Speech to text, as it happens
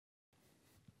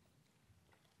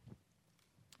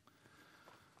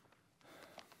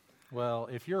Well,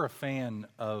 if you're a fan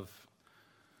of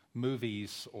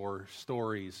movies or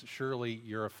stories, surely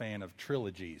you're a fan of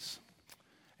trilogies.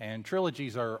 And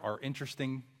trilogies are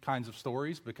interesting kinds of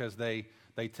stories because they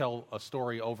tell a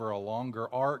story over a longer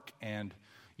arc, and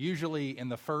usually in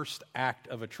the first act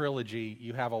of a trilogy,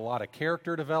 you have a lot of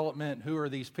character development. Who are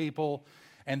these people?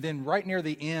 And then right near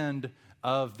the end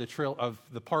of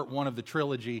the part one of the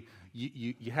trilogy,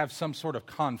 you have some sort of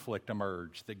conflict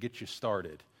emerge that gets you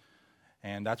started.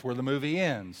 And that's where the movie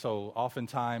ends. So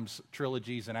oftentimes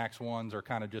trilogies and Acts 1s are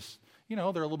kind of just, they're a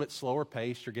little bit slower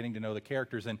paced. You're getting to know the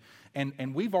characters.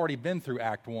 And we've already been through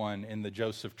Act 1 in the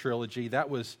Joseph trilogy.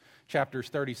 That was chapters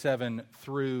 37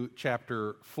 through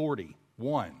chapter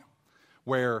 41,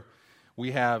 where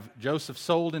we have Joseph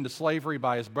sold into slavery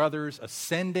by his brothers,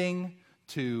 ascending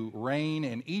to reign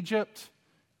in Egypt,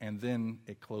 and then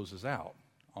it closes out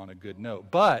on a good note.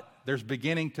 But there's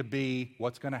beginning to be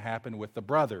what's going to happen with the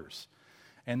brothers.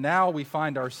 And now we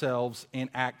find ourselves in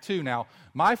Act 2. Now,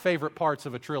 my favorite parts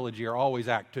of a trilogy are always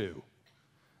Act 2.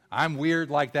 I'm weird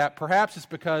like that. Perhaps it's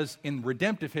because in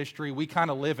redemptive history, we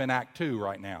kind of live in Act 2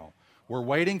 right now. We're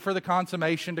waiting for the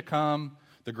consummation to come,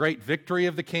 the great victory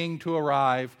of the King to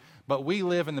arrive, but we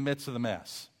live in the midst of the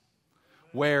mess,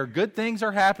 where good things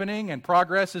are happening and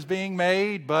progress is being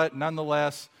made, but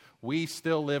nonetheless, we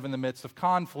still live in the midst of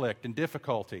conflict and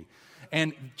difficulty.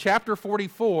 And chapter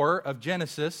 44 of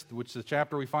Genesis, which is the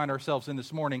chapter we find ourselves in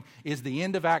this morning, is the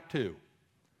end of Act 2.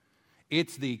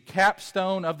 It's the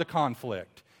capstone of the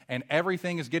conflict, and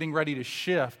everything is getting ready to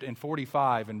shift in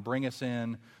 45 and bring us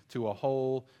in to a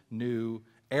whole new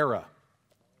era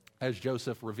as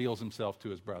Joseph reveals himself to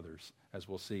his brothers, as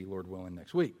we'll see, Lord willing,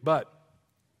 next week. But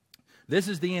this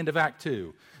is the end of Act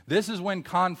 2. This is when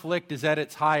conflict is at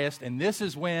its highest, and this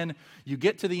is when you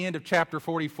get to the end of chapter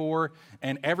 44,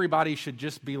 and everybody should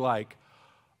just be like,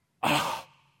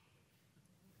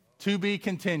 to be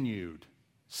continued.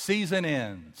 Season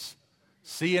ends.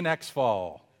 See you next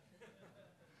fall.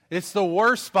 It's the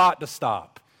worst spot to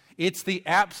stop. It's the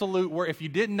absolute worst. If you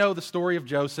didn't know the story of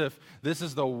Joseph, this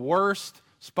is the worst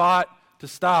spot to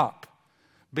stop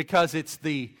because it's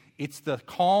the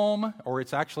calm, or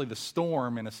it's actually the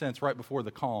storm in a sense right before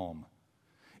the calm.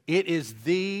 It is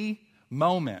the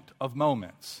moment of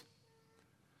moments.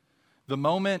 The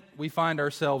moment we find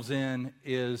ourselves in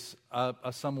is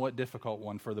a somewhat difficult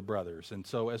one for the brothers. And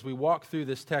so as we walk through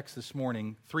this text this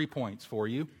morning, 3 points for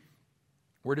you.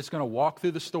 We're just going to walk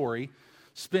through the story,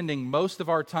 spending most of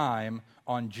our time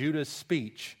on Judah's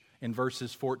speech in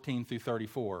verses 14 through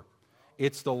 34.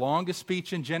 It's the longest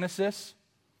speech in Genesis.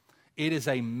 It is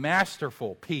a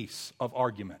masterful piece of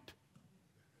argument.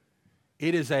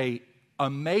 It is an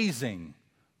amazing,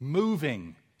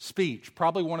 moving speech,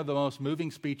 probably one of the most moving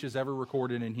speeches ever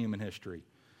recorded in human history.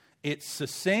 It's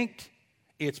succinct,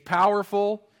 it's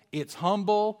powerful, it's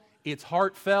humble, it's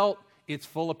heartfelt, it's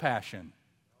full of passion.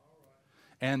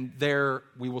 And there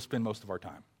we will spend most of our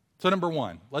time. So number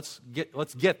one, let's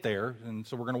get there, and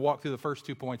so we're going to walk through the first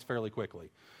 2 points fairly quickly.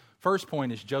 First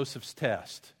point is Joseph's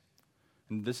test.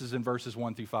 And this is in verses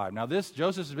 1 through 5. Now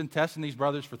Joseph has been testing these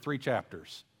brothers for 3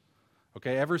 chapters.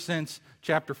 Okay, ever since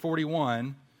chapter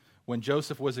 41, when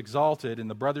Joseph was exalted and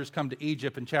the brothers come to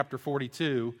Egypt in chapter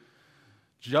 42,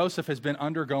 Joseph has been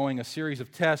undergoing a series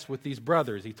of tests with these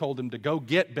brothers. He told them to go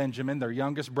get Benjamin, their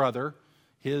youngest brother,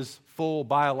 his full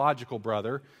biological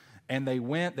brother, and they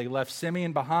left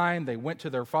Simeon behind, they went to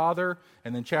their father,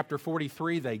 and then chapter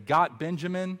 43, they got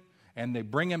Benjamin, and they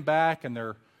bring him back, and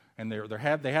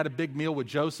they had a big meal with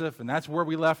Joseph, and that's where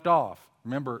we left off.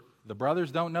 Remember, the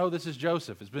brothers don't know this is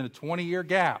Joseph. It's been a 20-year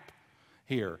gap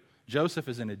here. Joseph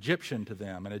is an Egyptian to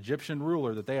them, an Egyptian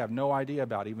ruler that they have no idea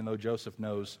about, even though Joseph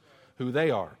knows who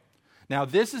they are. Now,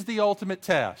 this is the ultimate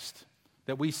test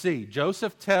that we see.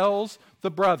 Joseph tells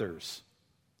the brothers,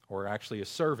 or actually a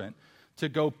servant, to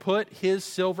go put his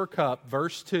silver cup,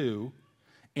 verse 2,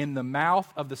 in the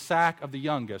mouth of the sack of the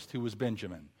youngest, who was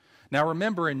Benjamin. Now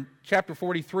remember, in chapter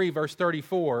 43, verse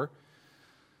 34,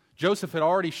 Joseph had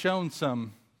already shown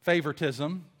some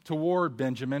favoritism toward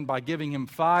Benjamin by giving him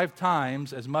 5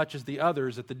 times as much as the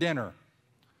others at the dinner.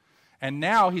 And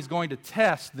now he's going to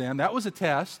test them. That was a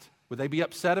test. Would they be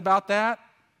upset about that?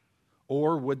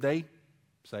 Or would they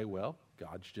say, well,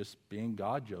 God's just being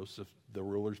God, Joseph, the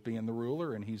ruler's being the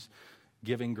ruler, and he's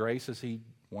giving grace as he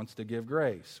wants to give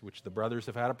grace, which the brothers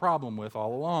have had a problem with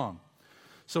all along.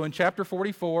 So in chapter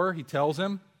 44, he tells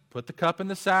him, put the cup in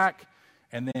the sack,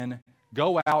 and then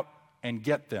go out and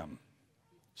get them.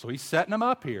 So he's setting them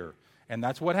up here, and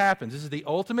that's what happens. This is the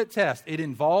ultimate test. It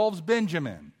involves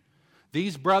Benjamin.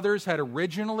 These brothers had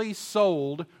originally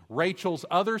sold Rachel's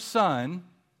other son,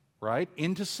 right,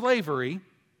 into slavery,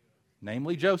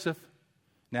 namely Joseph,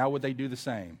 now would they do the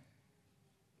same?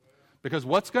 Because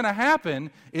what's going to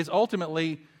happen is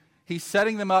ultimately he's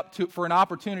setting them up for an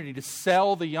opportunity to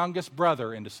sell the youngest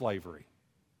brother into slavery.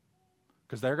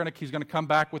 Because he's going to come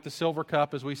back with the silver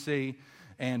cup, as we see,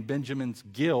 and Benjamin's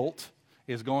guilt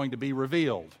is going to be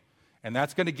revealed. And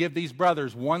that's going to give these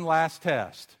brothers one last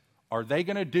test. Are they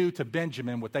going to do to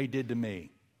Benjamin what they did to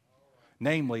me?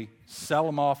 Namely, sell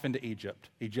him off into Egypt,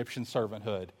 Egyptian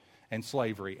servanthood and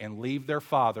slavery, and leave their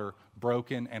father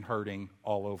broken and hurting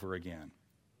all over again.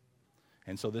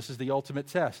 And so this is the ultimate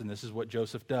test, and this is what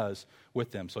Joseph does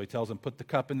with them. So he tells them, put the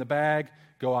cup in the bag,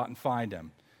 go out and find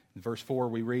him. In verse 4,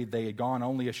 we read, they had gone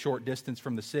only a short distance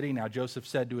from the city. Now Joseph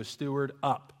said to his steward,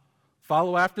 up,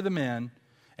 follow after the men,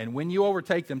 and when you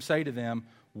overtake them, say to them,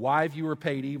 why have you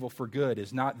repaid evil for good?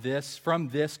 Is not this from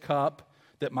this cup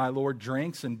that my Lord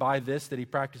drinks, and by this that he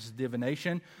practices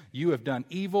divination? You have done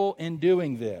evil in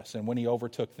doing this. And when he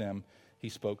overtook them, he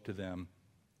spoke to them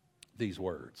these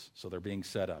words. So they're being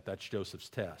set up. That's Joseph's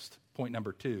test. Point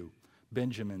number 2,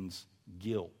 Benjamin's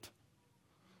guilt.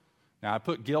 Now, I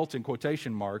put guilt in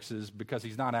quotation marks is because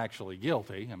he's not actually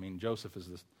guilty. I mean, Joseph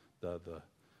is the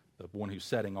one who's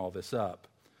setting all this up.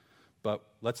 But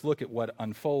let's look at what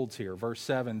unfolds here. Verse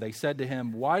 7, they said to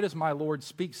him, why does my Lord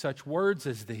speak such words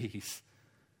as these?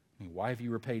 I mean, why have you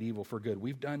repaid evil for good?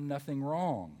 We've done nothing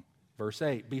wrong. Verse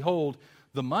 8, behold,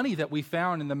 the money that we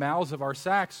found in the mouths of our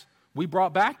sacks, we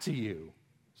brought back to you.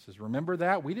 He says, remember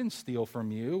that? We didn't steal from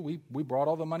you. We brought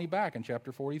all the money back in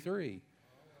chapter 43.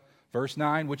 Verse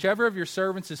 9, whichever of your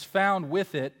servants is found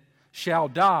with it shall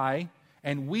die,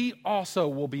 and we also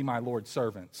will be my Lord's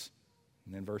servants.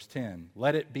 And then verse 10,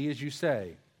 let it be as you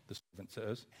say, the servant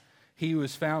says. He who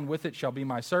is found with it shall be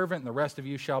my servant, and the rest of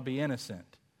you shall be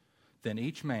innocent. Then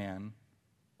each man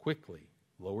quickly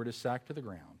lowered his sack to the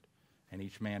ground, and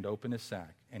each man opened his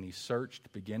sack, and he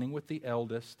searched, beginning with the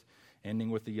eldest, ending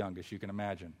with the youngest. You can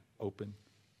imagine, open,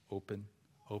 open,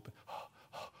 open.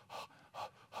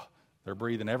 They're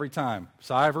breathing every time.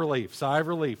 Sigh of relief, sigh of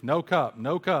relief. No cup,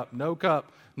 no cup, no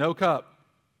cup, no cup.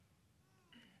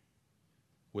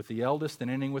 With the eldest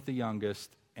and ending with the youngest,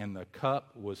 and the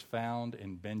cup was found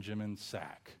in Benjamin's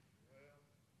sack.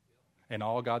 And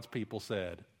all God's people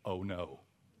said, oh no.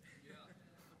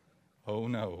 Oh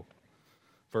no.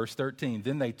 Verse 13,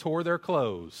 then they tore their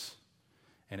clothes,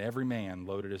 and every man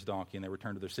loaded his donkey, and they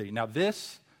returned to their city. Now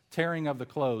this tearing of the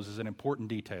clothes is an important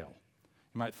detail.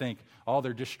 You might think, oh,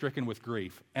 they're just stricken with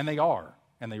grief. And they are.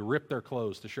 And they rip their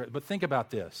clothes to shreds. But think about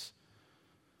this.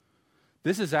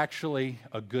 This is actually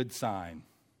a good sign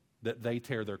that they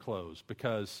tear their clothes.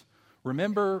 Because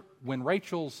remember when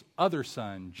Rachel's other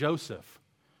son, Joseph,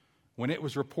 when it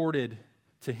was reported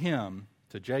to him,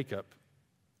 to Jacob,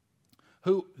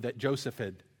 that Joseph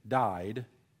had died,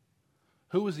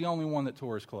 who was the only one that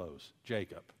tore his clothes?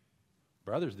 Jacob.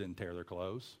 Brothers didn't tear their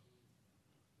clothes.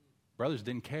 Brothers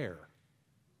didn't care.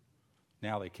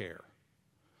 Now they care.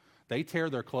 They tear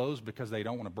their clothes because they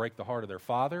don't want to break the heart of their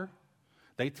father.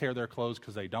 They tear their clothes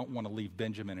because they don't want to leave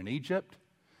Benjamin in Egypt.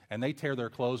 And they tear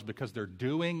their clothes because they're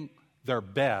doing their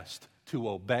best to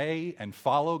obey and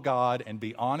follow God and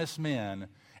be honest men,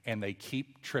 and they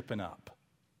keep tripping up.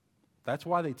 That's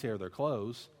why they tear their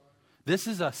clothes. This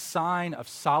is a sign of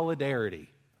solidarity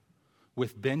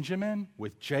with Benjamin,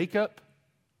 with Jacob.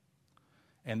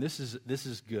 And this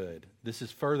is good. This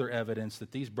is further evidence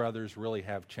that these brothers really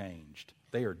have changed.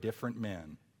 They are different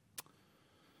men.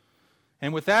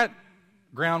 And with that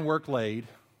groundwork laid,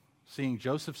 seeing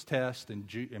Joseph's test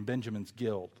and Benjamin's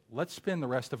guilt, let's spend the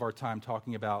rest of our time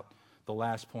talking about the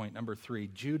last point, number 3,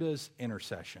 Judah's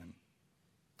intercession.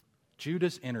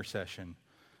 Judah's intercession,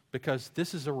 because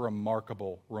this is a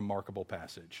remarkable, remarkable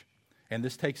passage. And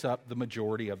this takes up the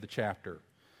majority of the chapter.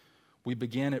 We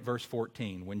begin at verse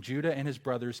 14. When Judah and his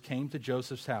brothers came to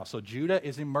Joseph's house. So Judah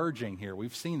is emerging here.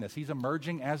 We've seen this. He's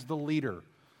emerging as the leader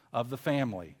of the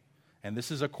family. And this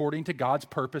is according to God's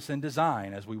purpose and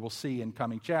design, as we will see in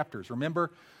coming chapters. Remember,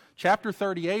 chapter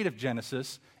 38 of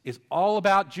Genesis is all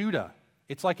about Judah.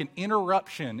 It's like an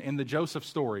interruption in the Joseph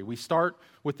story. We start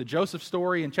with the Joseph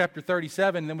story in chapter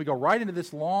 37, and then we go right into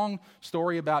this long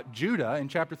story about Judah in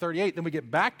chapter 38. Then we get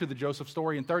back to the Joseph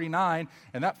story in 39,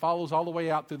 and that follows all the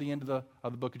way out through the end of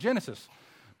the book of Genesis.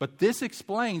 But this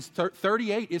explains,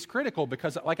 38 is critical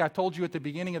because, like I told you at the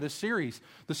beginning of this series,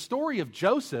 the story of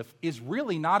Joseph is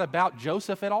really not about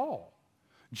Joseph at all.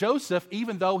 Joseph,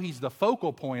 even though he's the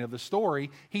focal point of the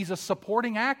story, he's a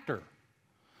supporting actor.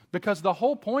 Because the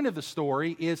whole point of the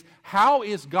story is, how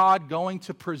is God going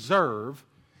to preserve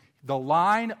the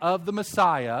line of the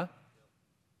Messiah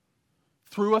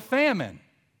through a famine?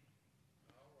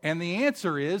 And the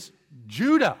answer is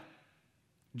Judah.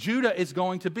 Judah is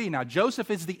going to be. Now, Joseph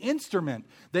is the instrument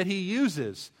that he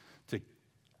uses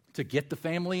to get the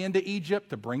family into Egypt,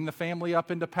 to bring the family up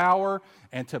into power,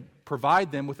 and to provide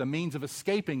them with a means of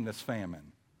escaping this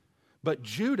famine. But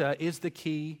Judah is the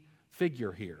key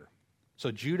figure here. So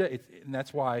Judah, and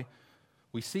that's why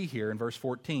we see here in verse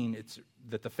 14, it's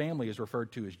that the family is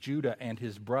referred to as Judah and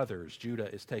his brothers.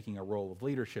 Judah is taking a role of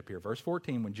leadership here. Verse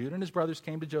 14, when Judah and his brothers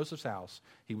came to Joseph's house,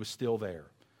 he was still there,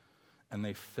 and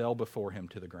they fell before him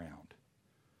to the ground.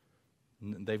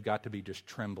 They've got to be just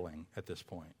trembling at this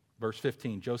point. Verse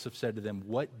 15, Joseph said to them,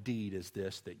 "What deed is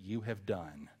this that you have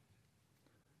done?"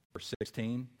 Verse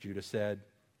 16, Judah said,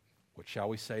 "What shall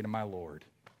we say to my Lord?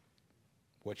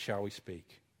 What shall we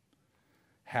speak?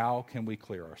 How can we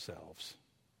clear ourselves?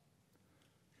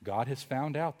 God has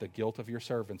found out the guilt of your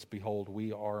servants. Behold,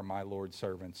 we are my Lord's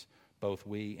servants, both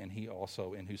we and he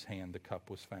also in whose hand the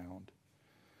cup was found."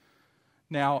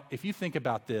 Now, if you think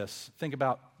about this, think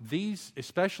about these,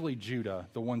 especially Judah,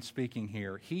 the one speaking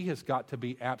here, he has got to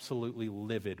be absolutely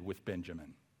livid with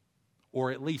Benjamin,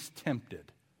 or at least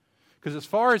tempted. Because as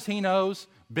far as he knows,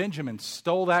 Benjamin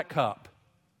stole that cup.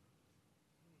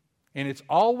 And it's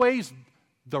always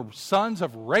the sons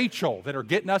of Rachel that are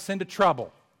getting us into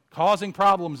trouble, causing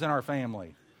problems in our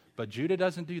family. But Judah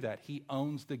doesn't do that. He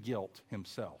owns the guilt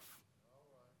himself.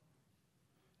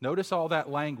 Notice all that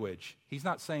language. He's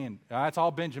not saying, it's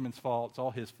all Benjamin's fault, it's all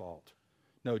his fault.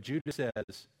 No, Judah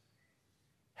says,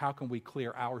 how can we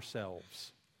clear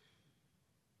ourselves?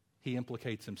 He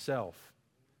implicates himself.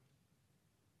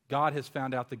 God has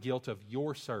found out the guilt of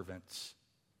your servants.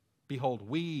 Behold,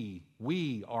 we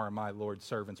are my Lord's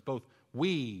servants, both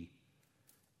we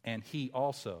and he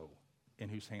also in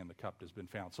whose hand the cup has been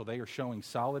found. So they are showing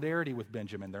solidarity with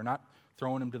Benjamin. They're not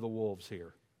throwing him to the wolves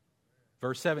here.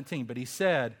 Verse 17, but he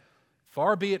said,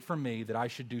 "Far be it from me that I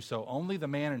should do so. Only the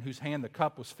man in whose hand the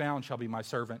cup was found shall be my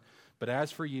servant. But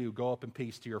as for you, go up in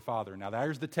peace to your father." Now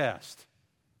there's the test.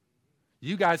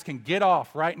 You guys can get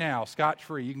off right now,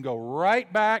 scot-free. You can go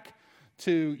right back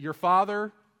to your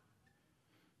father.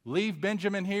 Leave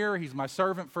Benjamin here. He's my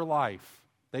servant for life.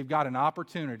 They've got an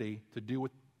opportunity to do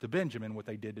to Benjamin what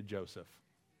they did to Joseph.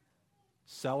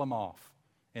 Sell him off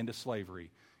into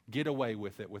slavery. Get away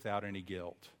with it without any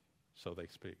guilt. So they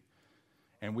speak.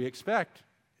 And we expect,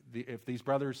 if these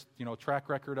brothers, track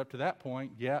record up to that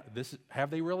point,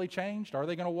 have they really changed? Are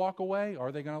they going to walk away?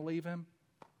 Are they going to leave him?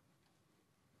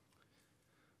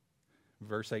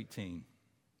 Verse 18,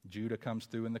 Judah comes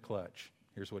through in the clutch.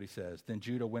 Here's what he says. Then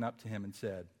Judah went up to him and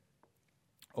said,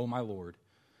 "O my Lord,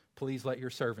 please let your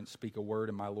servant speak a word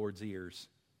in my Lord's ears,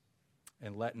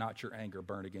 and let not your anger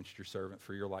burn against your servant,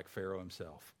 for you're like Pharaoh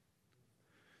himself."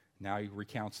 Now he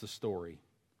recounts the story.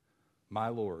 "My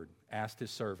Lord asked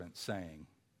his servant, saying,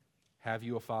 'Have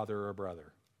you a father or a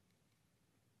brother?'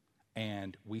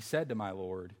 And we said to my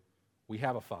Lord, 'We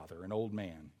have a father, an old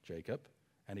man, Jacob,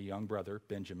 and a young brother,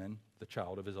 Benjamin, the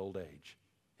child of his old age.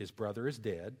 His brother is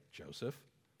dead, Joseph,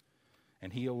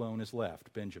 and he alone is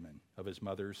left, Benjamin, of his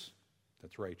mother's,"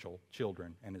 that's Rachel,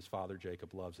 "children, and his father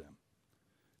Jacob loves him.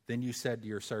 Then you said to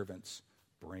your servants,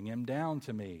 'Bring him down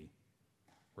to me.'"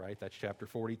 Right? That's chapter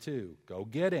 42. "Go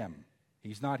get him.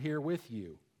 He's not here with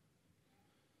you."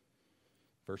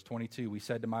 Verse 22, "We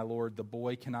said to my Lord, 'The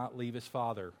boy cannot leave his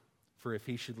father, for if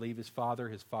he should leave his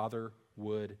father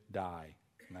would die.'"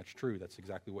 And that's true. That's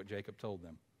exactly what Jacob told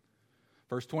them.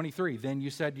 Verse 23, "Then you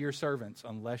said to your servants,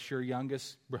 'Unless your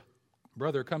youngest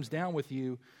brother comes down with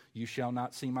you, you shall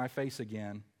not see my face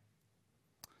again.'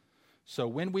 So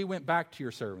when we went back to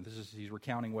your servant," he's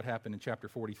recounting what happened in chapter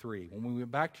 43. "When we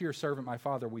went back to your servant, my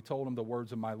father, we told him the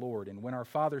words of my Lord. And when our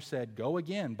father said, 'Go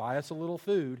again, buy us a little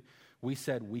food,' we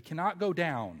said, 'We cannot go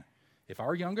down. If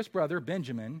our youngest brother,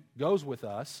 Benjamin, goes with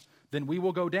us, then we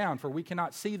will go down, for we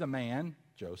cannot see the man,"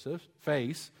 Joseph's,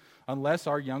 "face, unless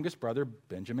our youngest brother,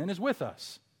 Benjamin, is with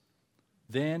us.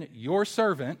 Then your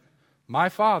servant, my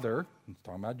father," he's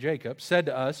talking about Jacob, "said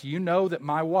to us, 'You know that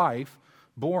my wife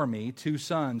bore me 2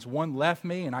 sons. One left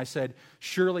me, and I said,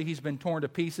 surely he's been torn to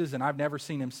pieces, and I've never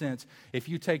seen him since. If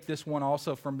you take this one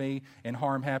also from me, and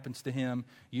harm happens to him,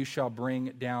 you shall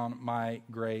bring down my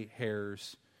gray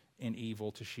hairs in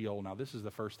evil to Sheol.'" Now, this is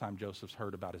the first time Joseph's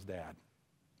heard about his dad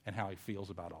and how he feels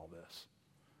about all this.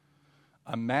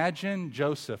 Imagine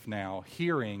Joseph now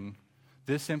hearing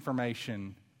this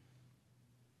information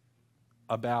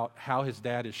about how his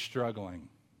dad is struggling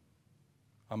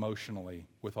emotionally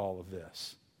with all of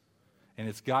this. And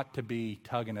it's got to be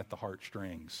tugging at the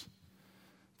heartstrings.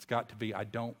 It's got to be, I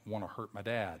don't want to hurt my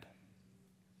dad.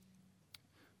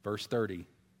 Verse 30,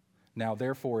 "Now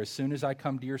therefore, as soon as I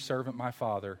come to your servant my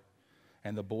father,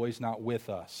 and the boy's not with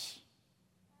us,"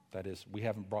 that is, we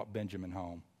haven't brought Benjamin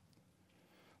home,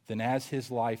 then as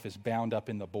his life is bound up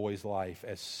in the boy's life,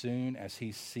 as soon as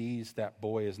he sees that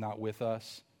boy is not with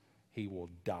us, he will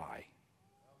die.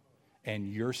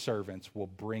 And your servants will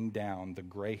bring down the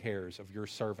gray hairs of your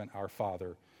servant, our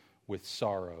father, with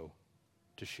sorrow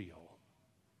to Sheol.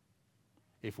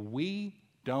 If we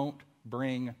don't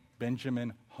bring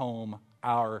Benjamin home,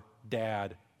 our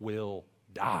dad will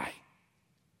die.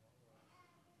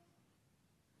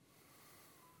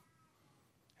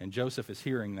 And Joseph is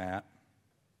hearing that.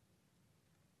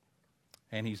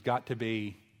 And he's got to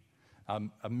be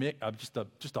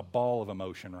just a ball of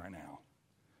emotion right now.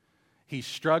 He's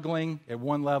struggling at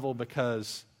one level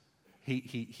because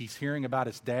he's hearing about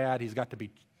his dad. He's got to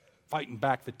be fighting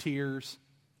back the tears.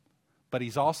 But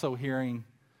he's also hearing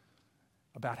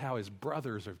about how his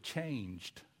brothers have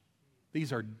changed.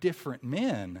 These are different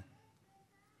men. Amen.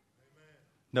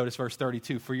 Notice verse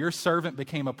 32. For your servant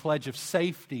became a pledge of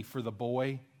safety for the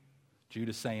boy.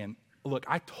 Judah saying, look,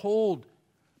 I told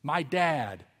my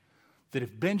dad that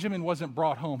if Benjamin wasn't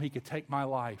brought home, he could take my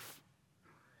life.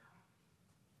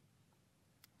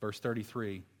 Verse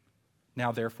 33.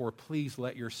 Now therefore, please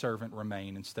let your servant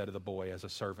remain instead of the boy as a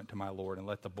servant to my Lord, and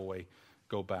let the boy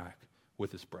go back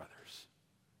with his brothers.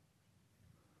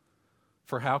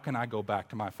 For how can I go back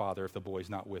to my father if the boy's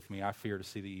not with me? I fear to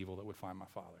see the evil that would find my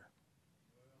father.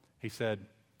 He said,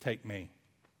 take me.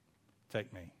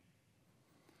 Take me.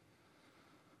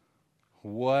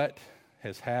 What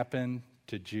has happened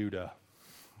to Judah?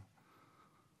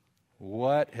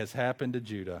 What has happened to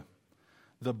Judah?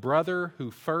 The brother who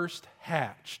first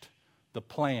hatched the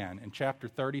plan in chapter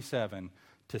 37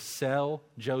 to sell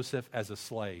Joseph as a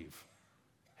slave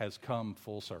has come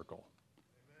full circle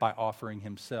by offering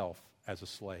himself as a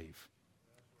slave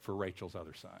for Rachel's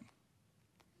other son.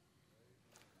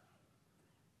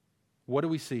 What do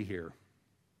we see here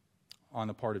on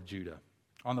the part of Judah?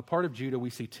 On the part of Judah, we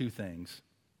see two things.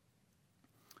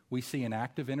 We see an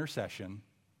act of intercession.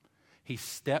 He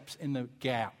steps in the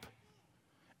gap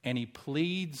and he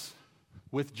pleads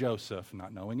with Joseph,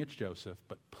 not knowing it's Joseph,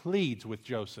 but pleads with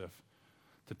Joseph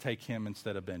to take him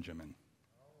instead of Benjamin.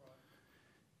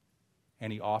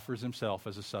 And he offers himself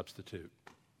as a substitute.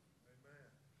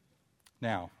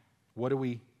 Now, what do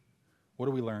we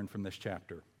learn from this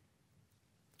chapter?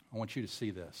 I want you to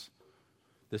see this.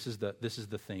 This is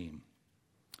the theme.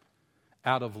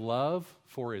 Out of love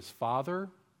for his father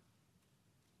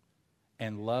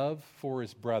and love for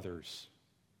his brothers,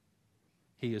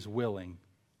 he is willing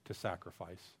to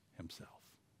sacrifice himself.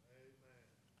 Amen.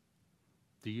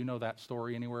 Do you know that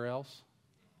story anywhere else?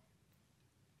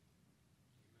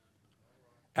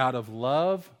 Out of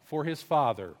love for his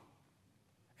father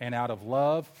and out of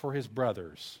love for his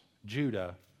brothers,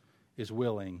 Judah is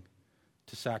willing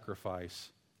to sacrifice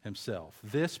himself.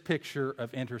 This picture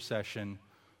of intercession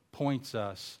points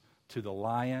us to the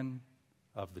Lion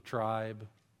of the tribe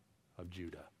of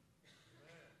Judah,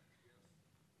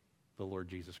 the Lord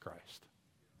Jesus Christ,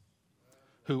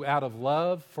 who out of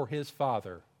love for his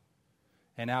Father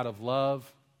and out of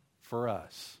love for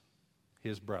us,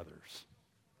 his brothers,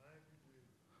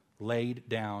 laid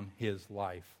down his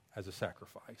life as a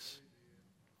sacrifice.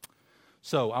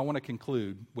 So I want to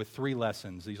conclude with 3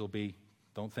 lessons. These will be,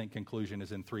 don't think conclusion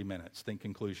is in 3 minutes. Think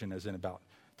conclusion is in about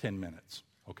 10 minutes.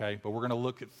 Okay? But we're going to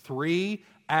look at 3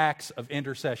 acts of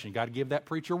intercession. You got to give that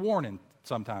preacher warning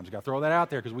sometimes. You got to throw that out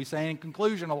there because we say in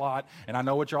conclusion a lot, and I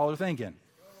know what y'all are thinking.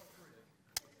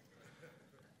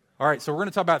 All right, so we're going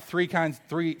to talk about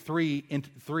 3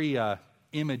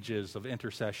 images of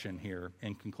intercession here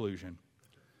in conclusion.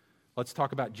 Let's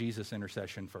talk about Jesus'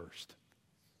 intercession first.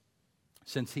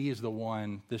 Since he is the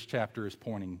one this chapter is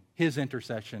pointing, his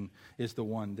intercession is the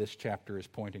one this chapter is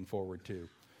pointing forward to.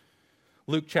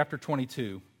 Luke chapter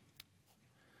 22,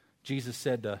 Jesus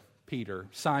said to Peter,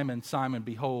 Simon, Simon,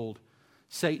 behold,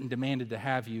 Satan demanded to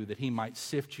have you that he might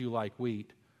sift you like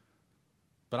wheat.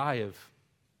 But I have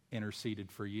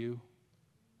interceded for you.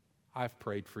 I've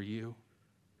prayed for you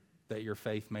that your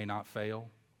faith may not fail.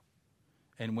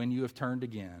 And when you have turned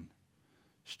again,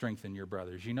 strengthen your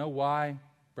brothers. You know why,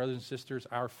 brothers and sisters,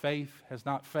 our faith has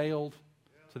not failed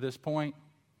to this point?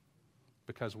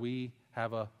 Because we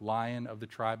have a Lion of the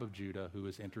tribe of Judah who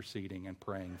is interceding and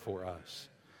praying for us,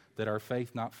 that our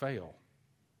faith not fail.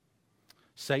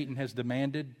 Satan has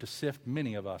demanded to sift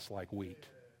many of us like wheat,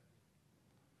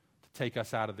 to take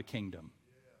us out of the kingdom.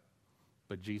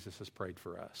 But Jesus has prayed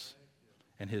for us,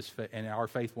 and our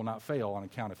faith will not fail on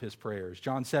account of his prayers.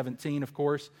 John 17, of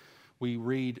course, we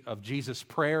read of Jesus'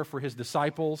 prayer for his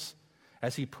disciples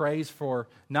as he prays for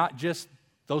not just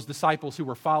those disciples who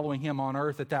were following him on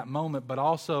earth at that moment, but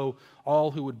also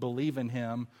all who would believe in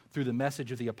him through the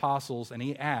message of the apostles. And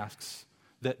he asks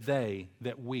that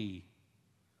we,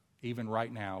 even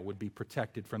right now, would be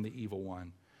protected from the evil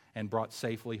one and brought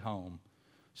safely home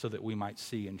so that we might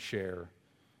see and share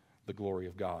the glory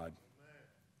of God.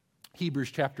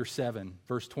 Hebrews chapter 7,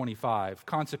 verse 25.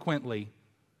 Consequently,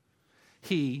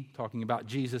 he, talking about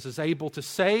Jesus, is able to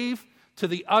save to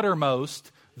the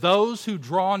uttermost those who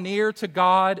draw near to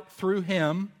God through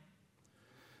him,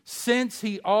 since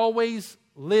he always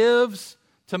lives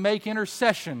to make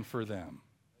intercession for them.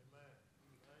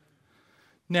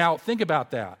 Now, think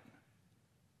about that.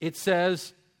 It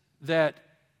says that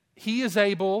he is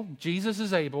able, Jesus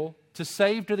is able, to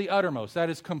save to the uttermost. That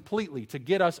is completely, to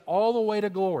get us all the way to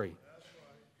glory.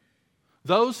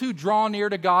 Those who draw near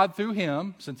to God through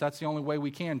him, since that's the only way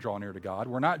we can draw near to God.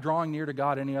 We're not drawing near to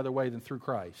God any other way than through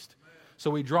Christ.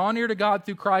 So we draw near to God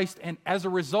through Christ, and as a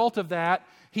result of that,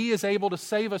 he is able to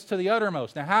save us to the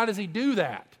uttermost. Now, how does he do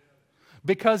that?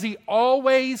 Because he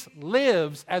always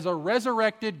lives as a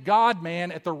resurrected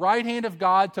God-man at the right hand of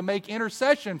God to make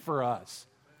intercession for us,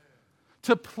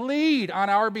 to plead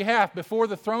on our behalf before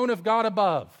the throne of God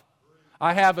above.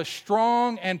 I have a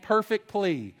strong and perfect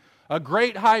plea, a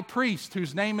great high priest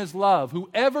whose name is love, who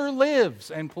ever lives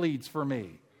and pleads for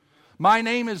me. My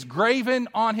name is graven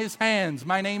on his hands.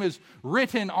 My name is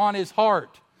written on his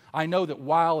heart. I know that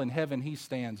while in heaven he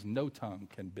stands, no tongue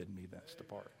can bid me thence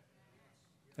depart.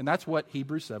 And that's what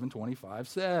Hebrews 7:25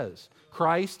 says.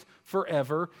 Christ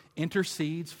forever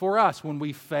intercedes for us. When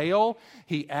we fail,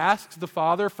 he asks the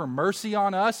Father for mercy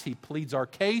on us. He pleads our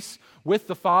case with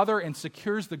the Father and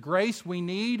secures the grace we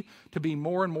need to be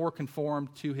more and more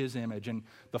conformed to his image. And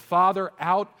the Father,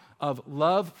 out of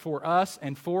love for us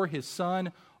and for his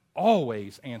Son,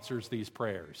 always answers these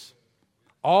prayers.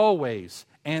 Always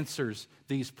answers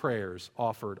these prayers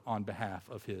offered on behalf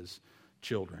of his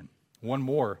children. One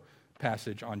more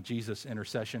passage on Jesus'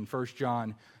 intercession. 1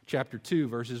 John chapter 2,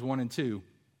 verses 1 and 2.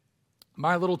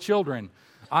 My little children,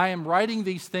 I am writing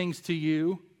these things to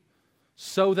you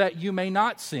so that you may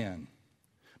not sin.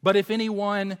 But if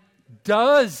anyone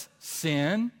does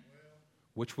sin,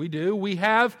 which we do, we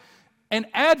have an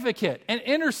advocate, an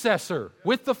intercessor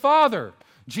with the Father,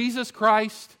 Jesus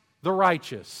Christ the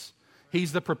righteous.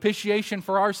 He's the propitiation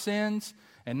for our sins,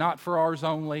 and not for ours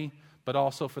only, but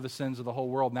also for the sins of the whole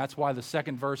world. And that's why the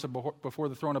second verse of before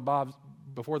the throne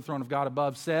of God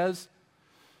above says,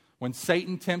 when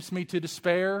Satan tempts me to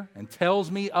despair and tells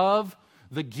me of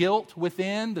the guilt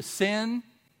within, the sin,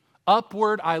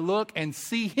 upward I look and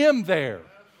see him there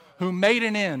who made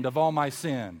an end of all my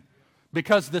sin.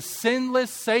 Because the sinless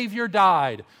Savior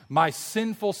died, my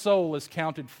sinful soul is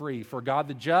counted free. For God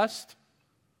the just,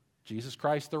 Jesus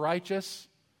Christ the righteous,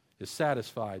 is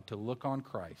satisfied to look on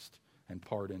Christ and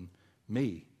pardon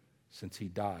me, since he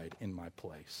died in my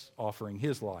place, offering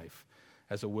his life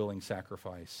as a willing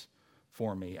sacrifice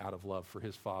for me out of love for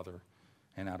his Father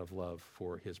and out of love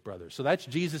for his brothers. So that's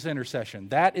Jesus' intercession.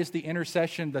 That is the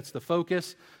intercession that's the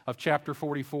focus of chapter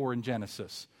 44 in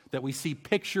Genesis, that we see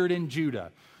pictured in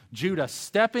Judah. Judah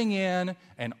stepping in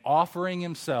and offering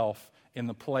himself in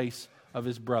the place of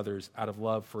his brothers out of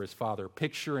love for his father,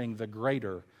 picturing the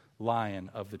greater Lion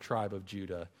of the tribe of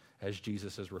Judah, as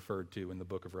Jesus is referred to in the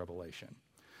book of Revelation.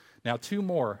 Now, two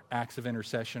more acts of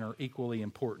intercession are equally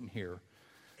important here,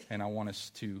 and I want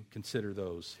us to consider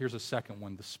those. Here's a second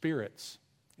one, the Spirit's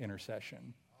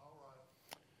intercession.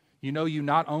 You know, you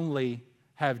not only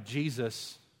have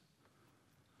Jesus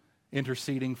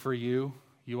interceding for you,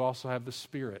 you also have the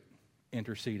Spirit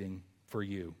interceding for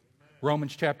you.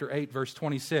 Romans chapter 8, verse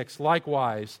 26,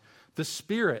 likewise, the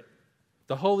Spirit,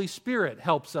 the Holy Spirit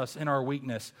helps us in our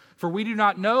weakness, for we do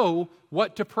not know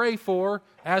what to pray for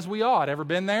as we ought. Ever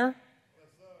been there?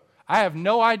 I have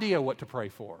no idea what to pray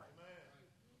for.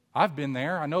 I've been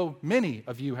there. I know many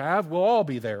of you have. We'll all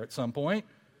be there at some point.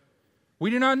 We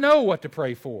do not know what to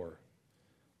pray for.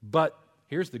 But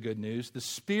here's the good news. The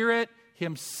Spirit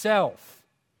himself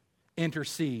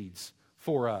intercedes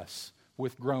for us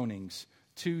with groanings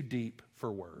too deep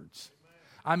for words.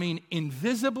 I mean,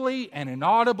 invisibly and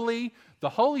inaudibly, the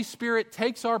Holy Spirit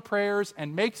takes our prayers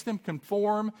and makes them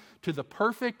conform to the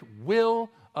perfect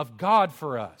will of God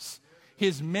for us.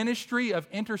 His ministry of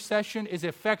intercession is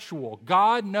effectual.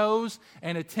 God knows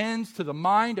and attends to the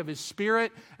mind of his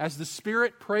Spirit as the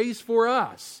Spirit prays for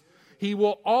us. He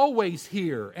will always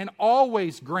hear and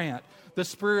always grant the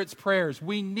Spirit's prayers.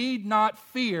 We need not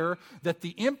fear that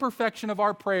the imperfection of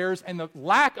our prayers and the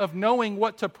lack of knowing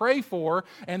what to pray for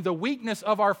and the weakness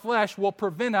of our flesh will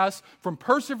prevent us from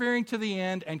persevering to the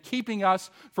end and keeping us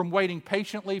from waiting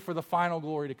patiently for the final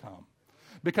glory to come.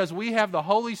 because we have the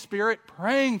Holy Spirit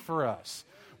praying for us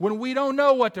when we don't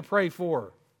know what to pray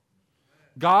for.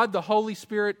 God, the Holy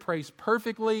Spirit, prays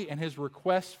perfectly, and His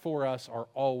requests for us are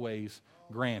always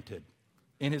granted.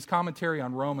 In his commentary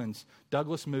on Romans,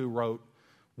 Douglas Moo wrote,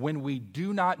 "When we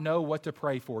do not know what to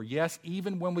pray for, yes,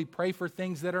 even when we pray for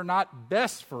things that are not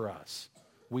best for us,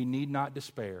 we need not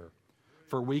despair,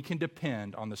 for we can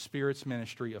depend on the Spirit's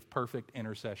ministry of perfect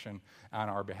intercession on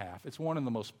our behalf." It's one of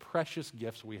the most precious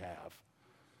gifts we have,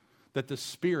 that the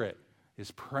Spirit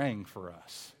is praying for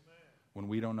us when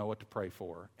we don't know what to pray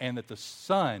for, and that the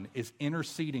Son is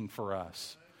interceding for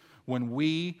us when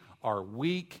we are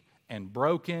weak and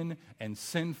broken and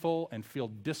sinful and feel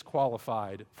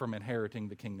disqualified from inheriting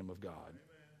the kingdom of God.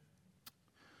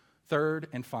 Third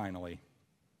and finally,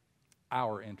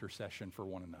 our intercession for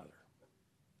one another.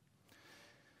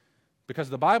 Because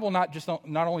the Bible not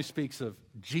only speaks of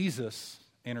Jesus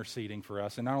interceding for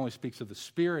us and not only speaks of the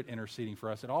Spirit interceding for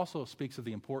us, it also speaks of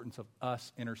the importance of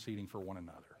us interceding for one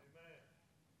another.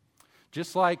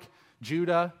 Just like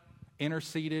Judah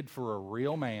interceded for a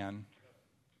real man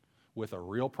with a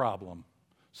real problem,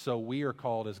 so we are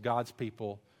called as God's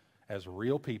people, as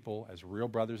real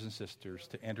brothers and sisters,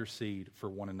 to intercede for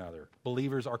one another.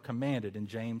 Believers are commanded in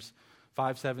James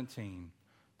 5:17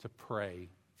 to pray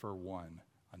for one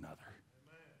another.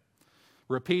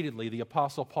 Repeatedly, the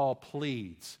Apostle Paul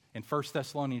pleads in 1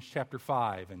 Thessalonians chapter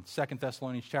 5 and 2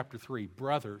 Thessalonians chapter 3,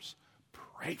 brothers,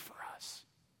 pray for us.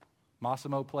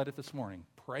 Massimo pled it this morning.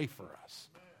 Pray for us.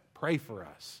 Pray for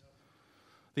us.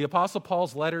 The Apostle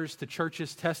Paul's letters to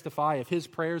churches testify of his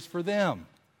prayers for them.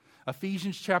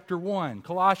 Ephesians chapter 1,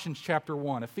 Colossians chapter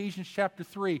 1, Ephesians chapter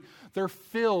 3, they're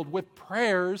filled with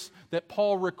prayers that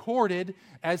Paul recorded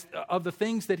as of the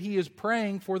things that he is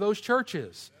praying for those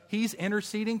churches. He's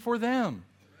interceding for them.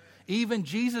 Even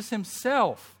Jesus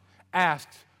himself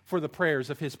asked for the prayers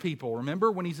of his people. Remember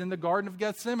when he's in the Garden of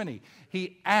Gethsemane,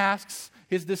 he asks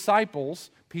his disciples,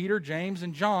 Peter, James,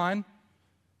 and John,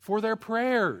 for their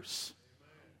prayers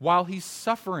while he's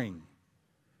suffering.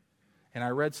 And I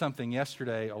read something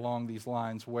yesterday along these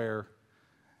lines where,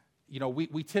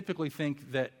 we typically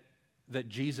think that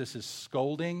Jesus is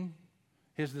scolding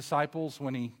his disciples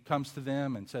when he comes to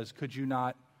them and says, could you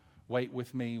not wait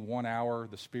with me 1 hour?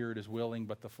 The spirit is willing,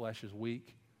 but the flesh is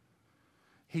weak.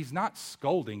 He's not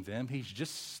scolding them. He's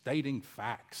just stating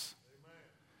facts. Amen.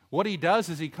 What he does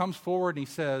is he comes forward and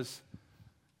he says,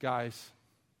 guys,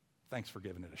 thanks for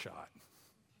giving it a shot.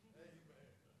 Amen.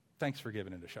 Thanks for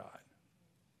giving it a shot.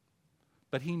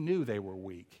 But he knew they were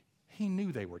weak. He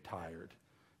knew they were tired.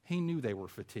 He knew they were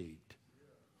fatigued.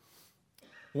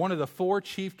 One of the 4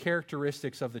 chief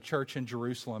characteristics of the church in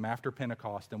Jerusalem after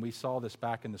Pentecost, and we saw this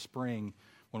back in the spring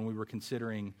when we were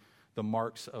considering the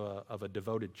marks of a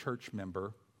devoted church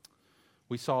member,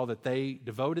 we saw that they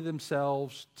devoted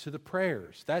themselves to the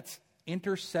prayers. That's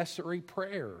intercessory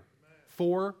prayer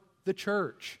for the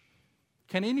church.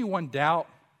 Can anyone doubt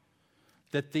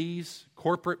that these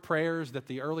corporate prayers that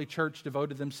the early church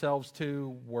devoted themselves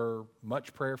to were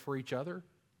much prayer for each other?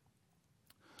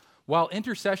 While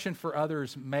intercession for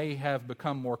others may have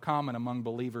become more common among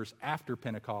believers after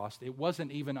Pentecost, it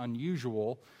wasn't even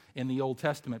unusual in the Old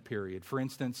Testament period. For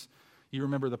instance, you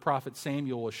remember the prophet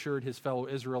Samuel assured his fellow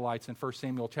Israelites in 1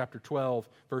 Samuel chapter 12,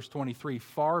 verse 23,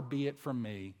 "Far be it from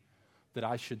me that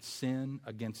I should sin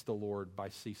against the Lord by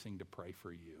ceasing to pray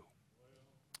for you."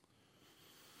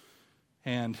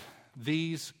 And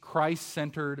these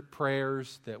Christ-centered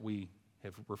prayers that we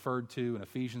have referred to in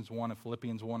Ephesians 1 and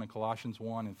Philippians 1 and Colossians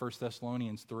 1 and 1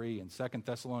 Thessalonians 3 and 2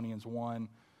 Thessalonians 1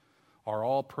 are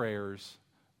all prayers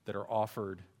that are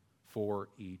offered for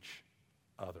each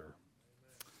other.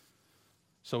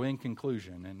 So in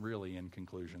conclusion, and really in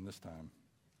conclusion this time,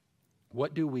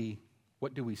 what do we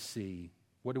see,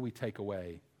 what do we take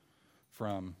away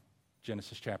from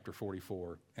Genesis chapter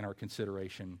 44 and our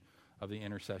consideration of the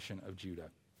intercession of Judah?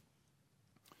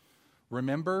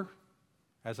 Remember,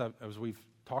 as we've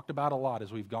talked about a lot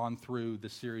as we've gone through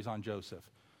this series on Joseph,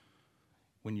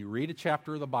 when you read a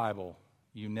chapter of the Bible,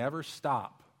 you never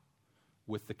stop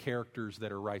with the characters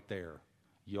that are right there.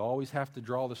 You always have to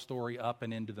draw the story up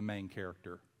and into the main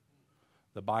character.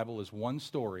 The Bible is one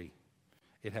story.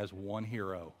 It has one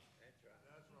hero.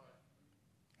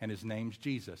 And his name's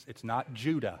Jesus. It's not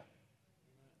Judah.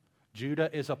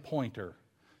 Judah is a pointer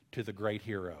to the great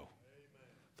hero,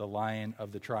 the Lion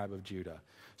of the tribe of Judah.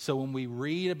 So when we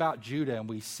read about Judah and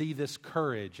we see this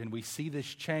courage and we see this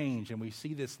change and we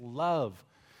see this love,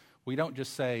 we don't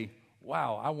just say,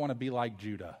 wow, I want to be like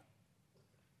Judah.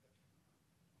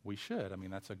 We should. I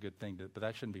mean, that's a good thing, but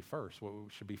that shouldn't be first. What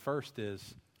should be first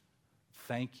is,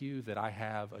 thank you that I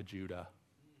have a Judah.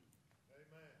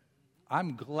 Amen.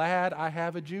 I'm glad I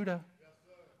have a Judah.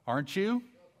 Aren't you?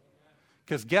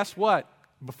 Because guess what?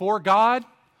 Before God,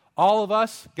 all of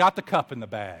us got the cup in the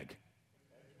bag.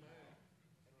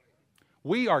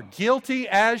 We are guilty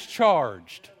as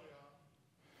charged.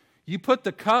 You put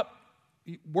the cup,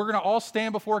 we're going to all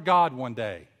stand before God one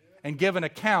day and give an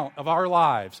account of our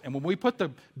lives. And when we put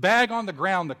the bag on the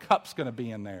ground, the cup's going to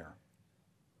be in there.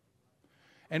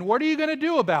 And what are you going to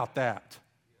do about that?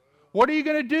 What are you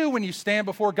going to do when you stand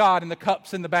before God and the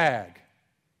cup's in the bag?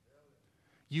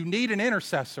 You need an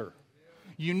intercessor.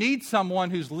 You need someone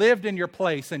who's lived in your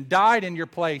place and died in your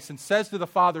place and says to the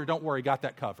Father, don't worry, got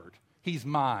that covered. He's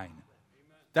mine.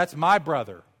 That's my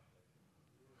brother.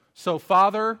 So,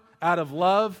 Father, out of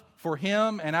love for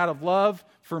him and out of love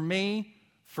for me,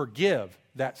 forgive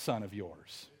that son of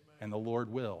yours. And the Lord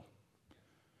will.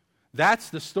 That's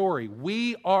the story.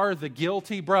 We are the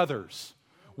guilty brothers.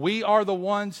 We are the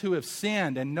ones who have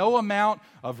sinned, and no amount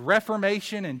of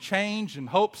reformation and change and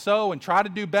hope so and try to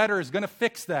do better is going to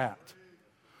fix that.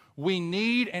 We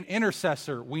need an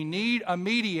intercessor. We need a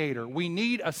mediator. We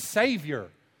need a Savior.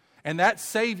 And that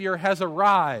Savior has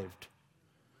arrived.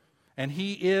 And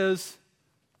He is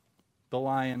the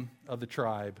Lion of the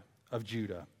tribe of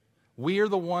Judah. We are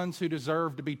the ones who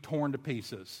deserve to be torn to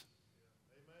pieces.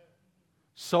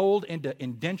 Sold into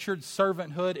indentured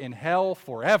servanthood in hell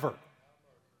forever.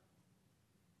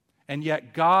 And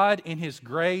yet God, in His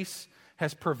grace,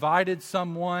 has provided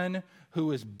someone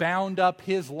who has bound up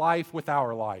His life with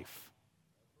our life.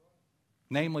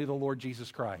 Namely, the Lord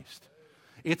Jesus Christ.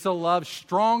 It's a love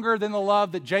stronger than the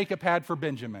love that Jacob had for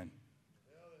Benjamin.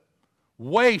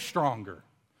 Way stronger.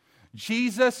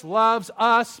 Jesus loves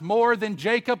us more than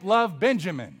Jacob loved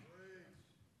Benjamin.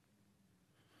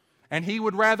 And He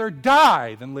would rather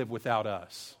die than live without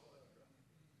us.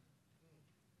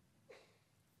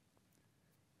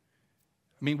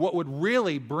 I mean, what would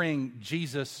really bring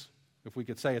Jesus, if we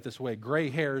could say it this way,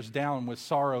 gray hairs down with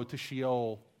sorrow to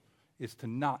Sheol, is to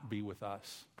not be with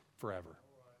us forever.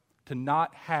 To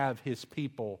not have His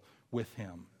people with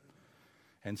Him.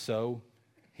 And so,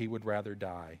 He would rather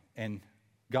die. And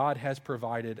God has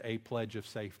provided a pledge of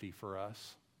safety for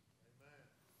us.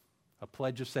 A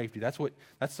pledge of safety.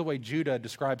 That's the way Judah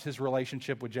describes his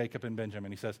relationship with Jacob and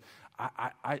Benjamin. He says,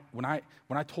 when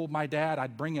I told my dad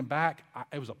I'd bring him back,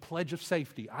 it was a pledge of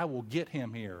safety. I will get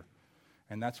him here.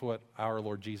 And that's what our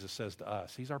Lord Jesus says to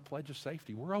us. He's our pledge of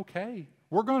safety. We're okay.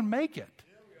 We're going to make it.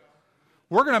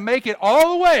 We're going to make it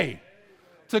all the way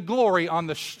to glory on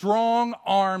the strong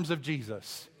arms of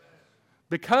Jesus.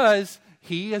 Because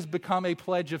He has become a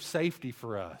pledge of safety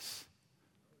for us.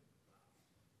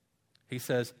 He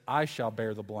says, I shall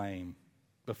bear the blame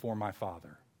before my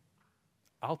Father.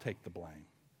 I'll take the blame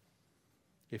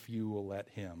if you will let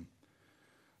Him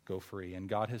go free. And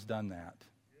God has done that.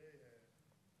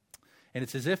 And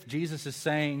it's as if Jesus is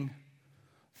saying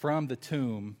from the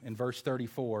tomb in verse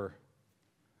 34,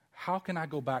 how can I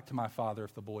go back to my Father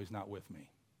if the boy's not with me?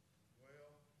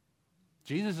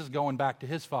 Jesus is going back to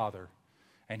His Father,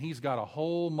 and He's got a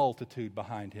whole multitude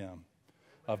behind Him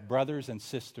of brothers and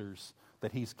sisters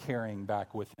that He's carrying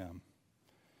back with Him.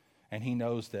 And He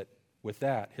knows that with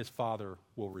that, His Father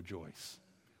will rejoice.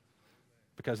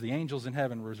 Because the angels in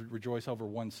heaven rejoice over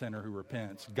one sinner who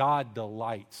repents. God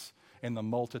delights in the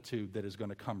multitude that is going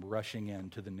to come rushing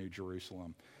into the New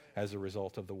Jerusalem as a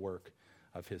result of the work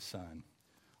of His Son.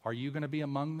 Are you going to be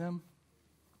among them?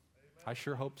 I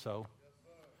sure hope so.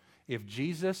 If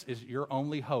Jesus is your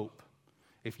only hope,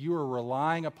 if you are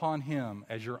relying upon Him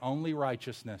as your only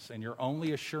righteousness and your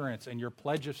only assurance and your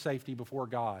pledge of safety before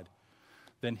God,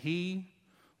 then He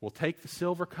will take the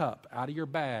silver cup out of your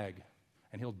bag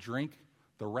and He'll drink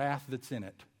the wrath that's in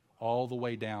it all the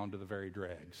way down to the very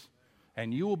dregs.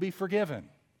 And you will be forgiven.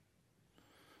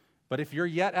 But if you're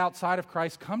yet outside of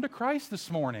Christ, come to Christ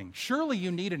this morning. Surely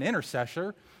you need an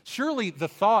intercessor. Surely the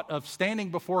thought of standing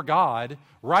before God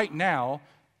right now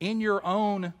in your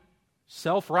own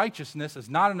self-righteousness is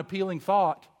not an appealing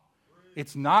thought.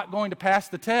 It's not going to pass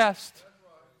the test.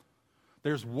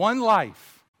 There's one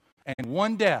life and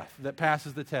one death that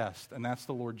passes the test, and that's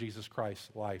the Lord Jesus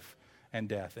Christ's life and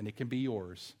death. And it can be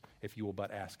yours if you will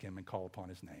but ask Him and call upon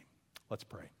His name. Let's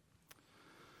pray.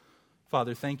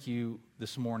 Father, thank you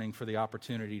this morning for the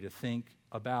opportunity to think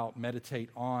about, meditate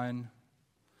on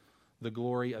the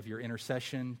glory of your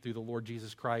intercession through the Lord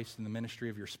Jesus Christ and the ministry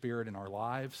of your Spirit in our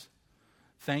lives.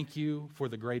 Thank you for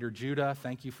the greater Judah.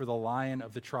 Thank you for the Lion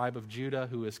of the tribe of Judah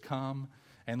who has come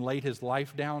and laid His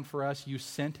life down for us. You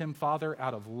sent Him, Father,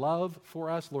 out of love for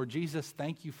us. Lord Jesus,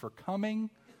 thank you for coming.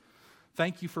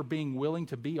 Thank you for being willing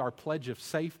to be our pledge of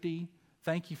safety.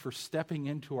 Thank you for stepping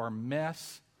into our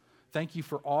mess. Thank you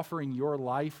for offering your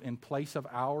life in place of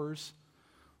ours.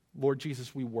 Lord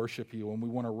Jesus, we worship you, and we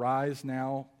want to rise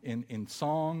now in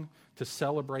song to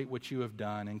celebrate what you have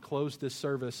done and close this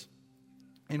service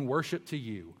in worship to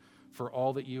you for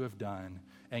all that you have done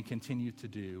and continue to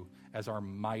do as our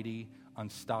mighty,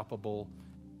 unstoppable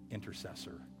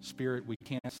intercessor. Spirit, we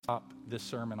can't stop this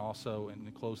sermon also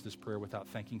and close this prayer without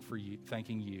thanking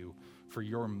you for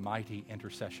your mighty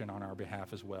intercession on our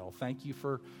behalf as well. Thank you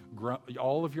for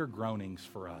all of your groanings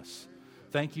for us.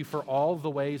 Thank you for all the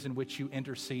ways in which you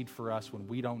intercede for us when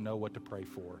we don't know what to pray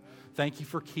for. Thank you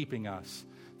for keeping us.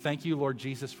 Thank you, Lord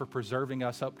Jesus, for preserving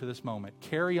us up to this moment.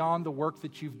 Carry on the work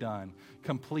that you've done.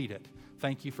 Complete it.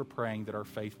 Thank you for praying that our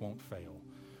faith won't fail.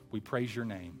 We praise your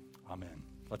name. Amen.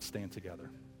 Let's stand together.